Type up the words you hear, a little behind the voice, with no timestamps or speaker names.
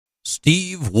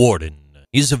Steve Warden.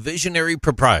 He's a visionary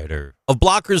proprietor of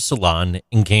Blocker's Salon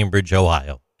in Cambridge,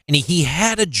 Ohio. And he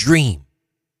had a dream.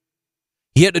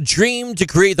 He had a dream to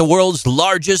create the world's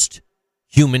largest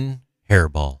human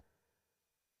hairball.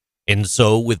 And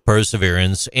so, with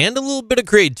perseverance and a little bit of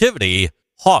creativity,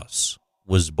 Hoss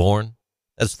was born.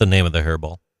 That's the name of the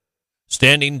hairball.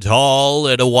 Standing tall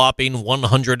at a whopping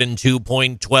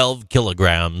 102.12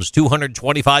 kilograms,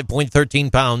 225.13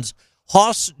 pounds,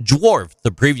 Hoss dwarfed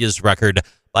the previous record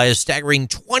by a staggering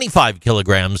 25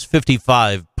 kilograms,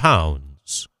 55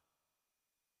 pounds.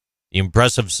 The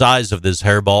impressive size of this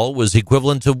hairball was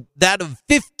equivalent to that of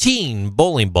 15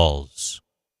 bowling balls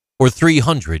or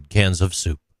 300 cans of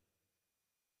soup.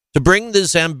 To bring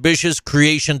this ambitious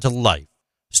creation to life,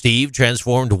 Steve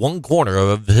transformed one corner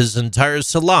of his entire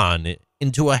salon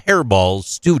into a hairball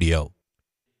studio.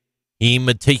 He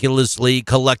meticulously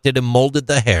collected and molded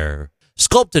the hair,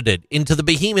 sculpted it into the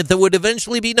behemoth that would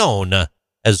eventually be known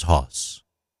as Hoss.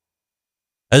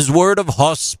 As word of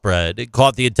Hoss spread, it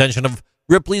caught the attention of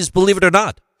Ripley's Believe It or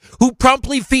Not, who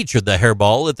promptly featured the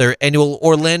hairball at their annual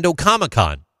Orlando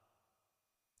Comic-Con.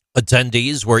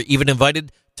 Attendees were even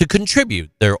invited to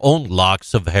contribute their own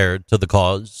locks of hair to the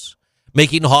cause,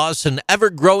 making Hoss an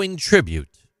ever-growing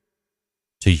tribute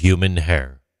to human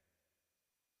hair.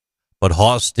 But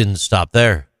Hoss didn't stop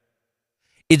there.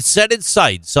 It set its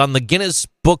sights on the Guinness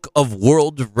Book of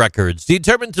World Records,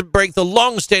 determined to break the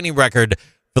long-standing record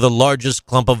for the largest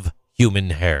clump of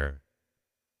human hair.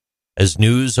 As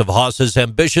news of Hoss's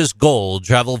ambitious goal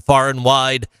traveled far and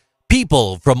wide,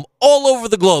 people from all over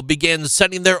the globe began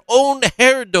sending their own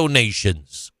hair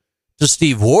donations to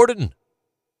Steve Warden.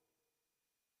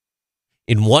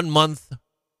 In 1 month,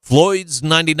 Floyd's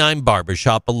 99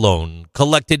 Barbershop alone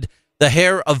collected the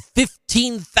hair of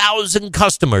 15,000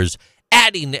 customers,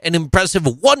 adding an impressive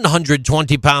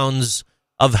 120 pounds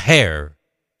of hair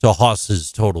to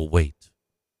Hoss's total weight.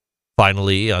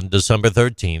 Finally, on December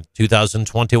 13th,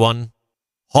 2021,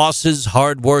 Hoss's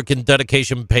hard work and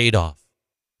dedication paid off.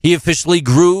 He officially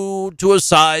grew to a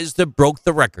size that broke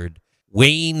the record,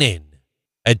 weighing in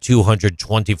at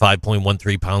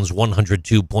 225.13 pounds,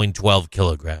 102.12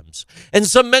 kilograms, and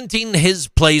cementing his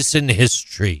place in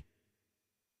history.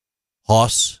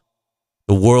 Hoss,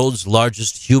 the world's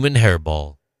largest human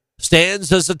hairball,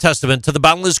 stands as a testament to the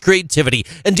boundless creativity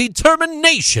and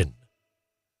determination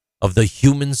of the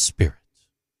human spirit.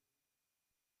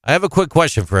 I have a quick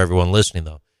question for everyone listening,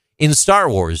 though. In Star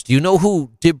Wars, do you know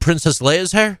who did Princess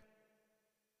Leia's hair?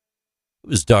 It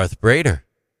was Darth Vader.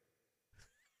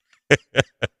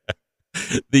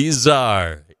 These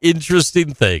are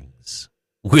interesting things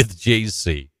with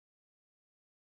JC.